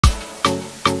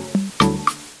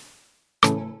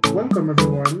Welcome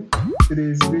everyone.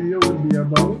 Today's video will be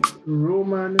about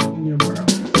Roman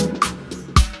numerals.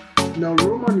 Now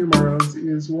Roman numerals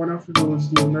is one of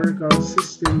those numerical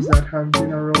systems that have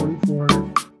been around for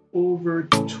over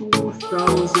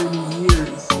 2,000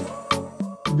 years.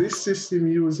 This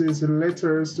system uses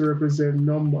letters to represent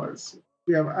numbers.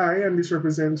 We have I, and this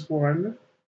represents 1.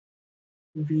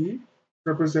 V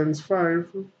represents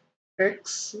 5.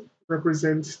 X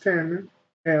represents 10.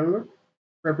 L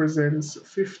represents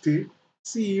 50.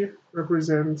 C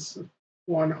represents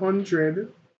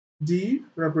 100. D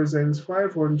represents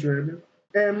 500.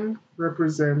 M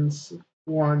represents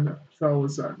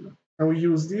 1000. And we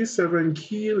use these 7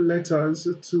 key letters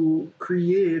to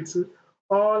create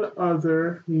all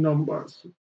other numbers.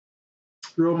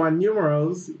 Roman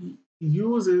numerals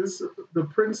uses the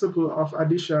principle of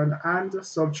addition and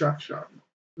subtraction.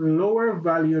 Lower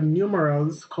value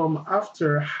numerals come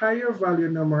after higher value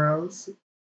numerals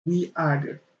we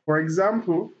add. For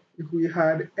example, if we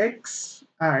had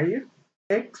xi,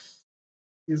 x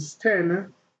is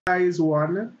 10, I is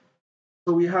 1,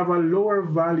 so we have a lower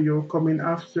value coming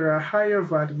after a higher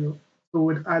value, so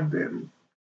we'd add them.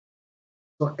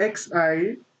 So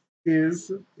xi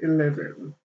is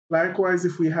 11. Likewise,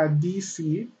 if we had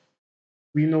dc,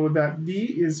 we know that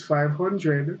d is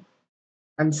 500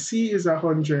 and c is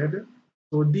 100,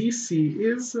 so dc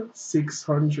is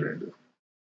 600.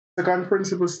 Second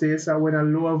principle states that when a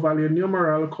lower value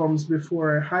numeral comes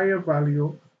before a higher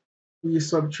value, we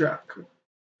subtract.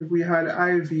 If we had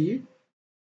iv, we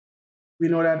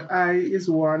know that I is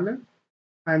 1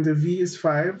 and v is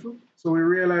 5, so we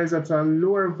realize that a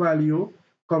lower value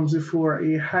comes before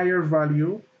a higher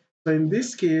value. So in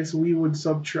this case, we would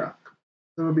subtract.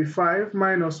 So it will be 5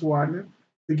 minus 1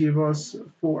 to give us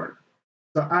 4.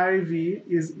 So IV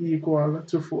is equal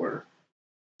to 4.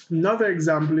 Another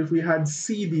example, if we had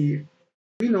CD,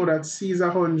 we know that C is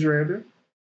 100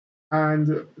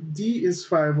 and D is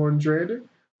 500.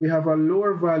 We have a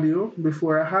lower value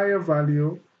before a higher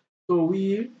value, so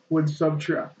we would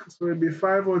subtract. So it would be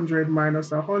 500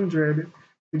 minus 100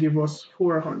 to give us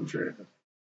 400.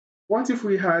 What if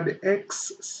we had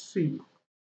XC?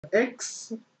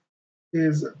 X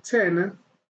is 10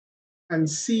 and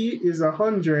C is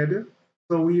 100,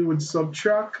 so we would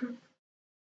subtract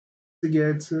to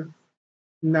get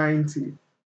 90.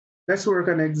 Let's work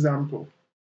an example.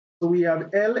 So we have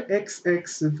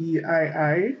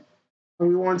LXXVII, and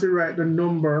we want to write the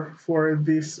number for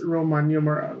this Roman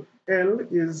numeral. L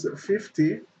is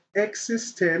 50, X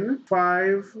is 10,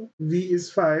 5, V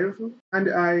is 5, and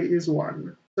I is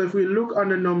 1. So if we look on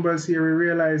the numbers here, we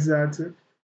realize that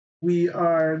we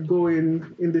are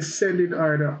going in descending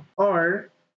order, or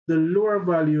the lower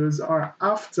values are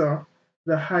after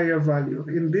the higher value.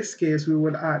 In this case, we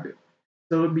would add it.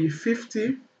 So it would be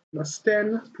 50 plus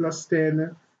 10 plus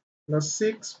 10 plus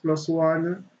 6 plus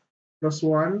 1 plus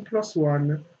 1 plus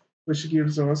 1, which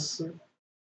gives us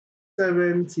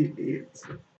 78.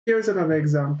 Here's another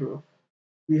example.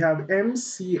 We have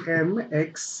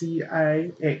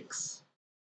MCMXCIX.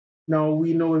 Now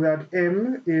we know that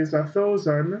M is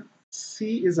 1,000,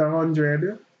 C is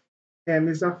 100, M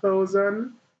is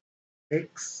 1,000,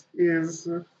 X is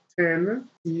 10,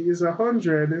 C is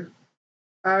 100,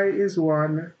 I is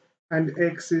 1, and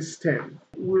X is 10.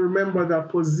 We remember that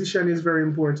position is very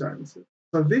important.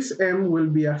 So this M will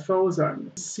be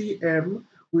 1,000. CM,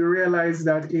 we realize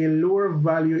that a lower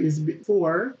value is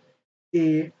before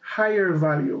a higher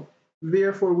value.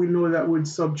 Therefore, we know that we'd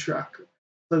subtract.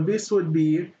 So this would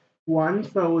be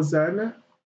 1,000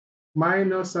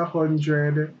 minus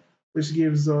 100, which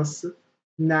gives us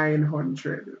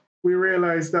 900. We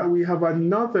realize that we have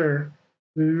another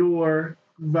lower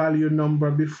value number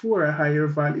before a higher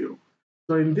value.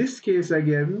 So in this case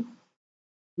again,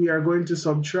 we are going to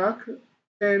subtract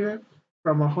 10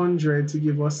 from 100 to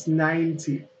give us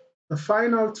 90. The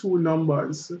final two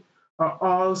numbers are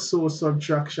also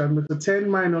subtraction, but the 10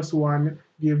 minus 1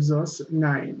 gives us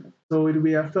 9. So it will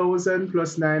be 1,000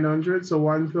 plus 900, so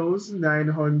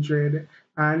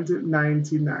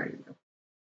 1,999.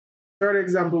 Third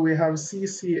example, we have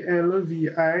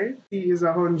CCLVI. C is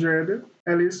 100,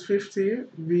 L is 50,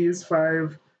 V is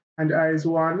 5, and I is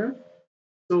 1.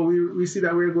 So we see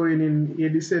that we're going in a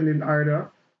descending order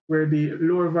where the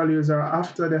lower values are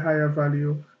after the higher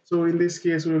value. So in this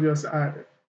case, we'll just add.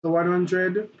 So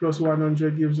 100 plus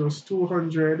 100 gives us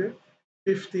 200,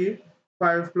 50,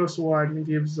 5 plus 1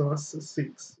 gives us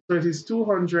 6. So it is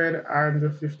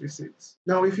 256.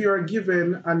 Now, if you are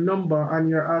given a number and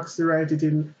you're asked to write it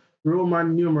in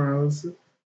Roman numerals,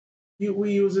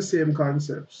 we use the same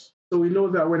concepts. So we know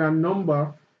that when a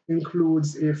number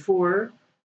includes a 4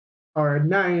 or a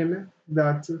 9,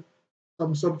 that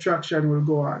some subtraction will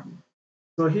go on.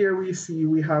 So here we see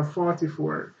we have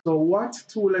 44. So what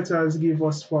two letters give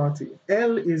us 40?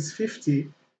 L is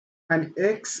 50 and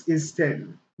X is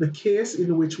 10. The case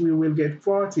in which we will get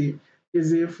 40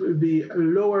 is if the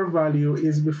lower value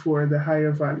is before the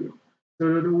higher value.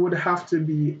 So it would have to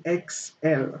be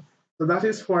XL. So that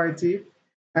is 40.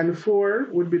 And 4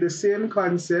 would be the same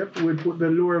concept. We'd put the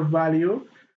lower value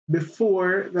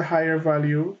before the higher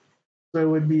value. So it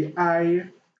would be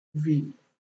IV.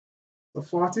 So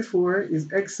 44 is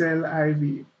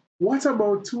XLIV. What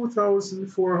about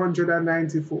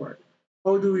 2,494?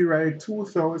 How do we write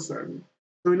 2,000?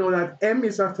 So we know that M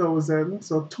is 1,000,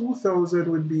 so 2,000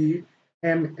 would be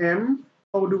MM.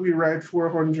 How do we write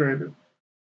 400?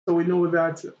 So we know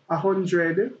that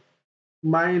 100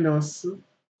 minus,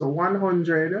 so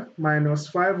 100 minus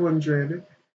 500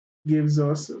 gives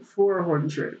us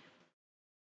 400.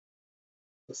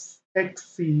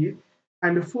 XC,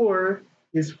 and 4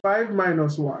 is 5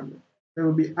 minus 1. It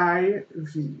will be IV.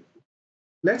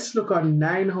 Let's look at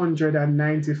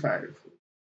 995.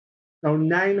 Now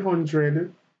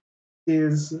 900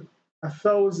 is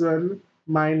 1,000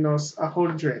 minus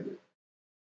 100.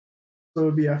 So it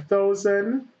will be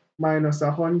 1,000 minus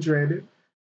 100,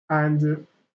 and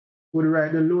we'll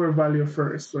write the lower value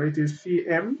first. So it is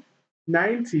CM.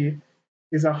 90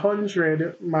 is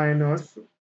 100 minus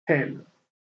 10.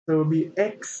 So it will be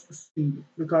XC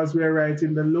because we are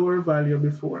writing the lower value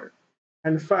before.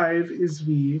 And 5 is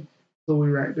V, so we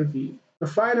write the V. The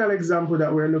final example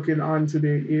that we're looking on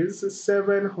today is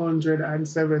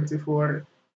 774.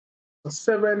 So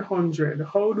 700,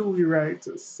 how do we write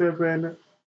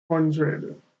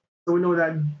 700? So we know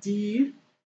that D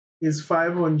is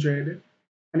 500,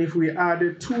 and if we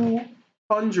add 2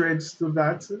 hundreds to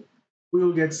that, we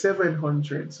will get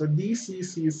 700. So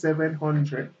DCC is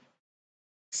 700.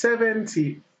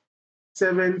 70,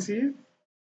 70,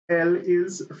 L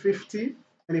is 50,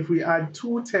 and if we add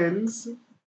 2 tens,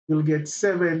 we'll get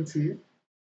 70.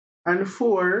 And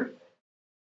 4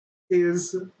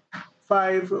 is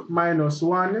 5 minus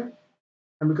 1,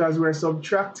 and because we're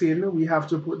subtracting, we have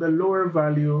to put the lower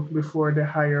value before the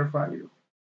higher value.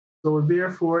 So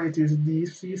therefore, it is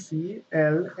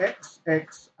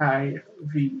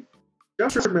DCCLXXIV.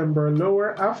 Just remember,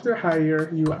 lower after higher,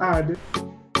 you add,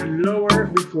 and lower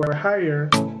before higher,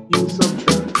 you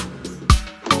subtract.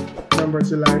 Remember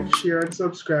to like, share, and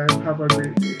subscribe. Have a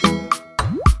great day.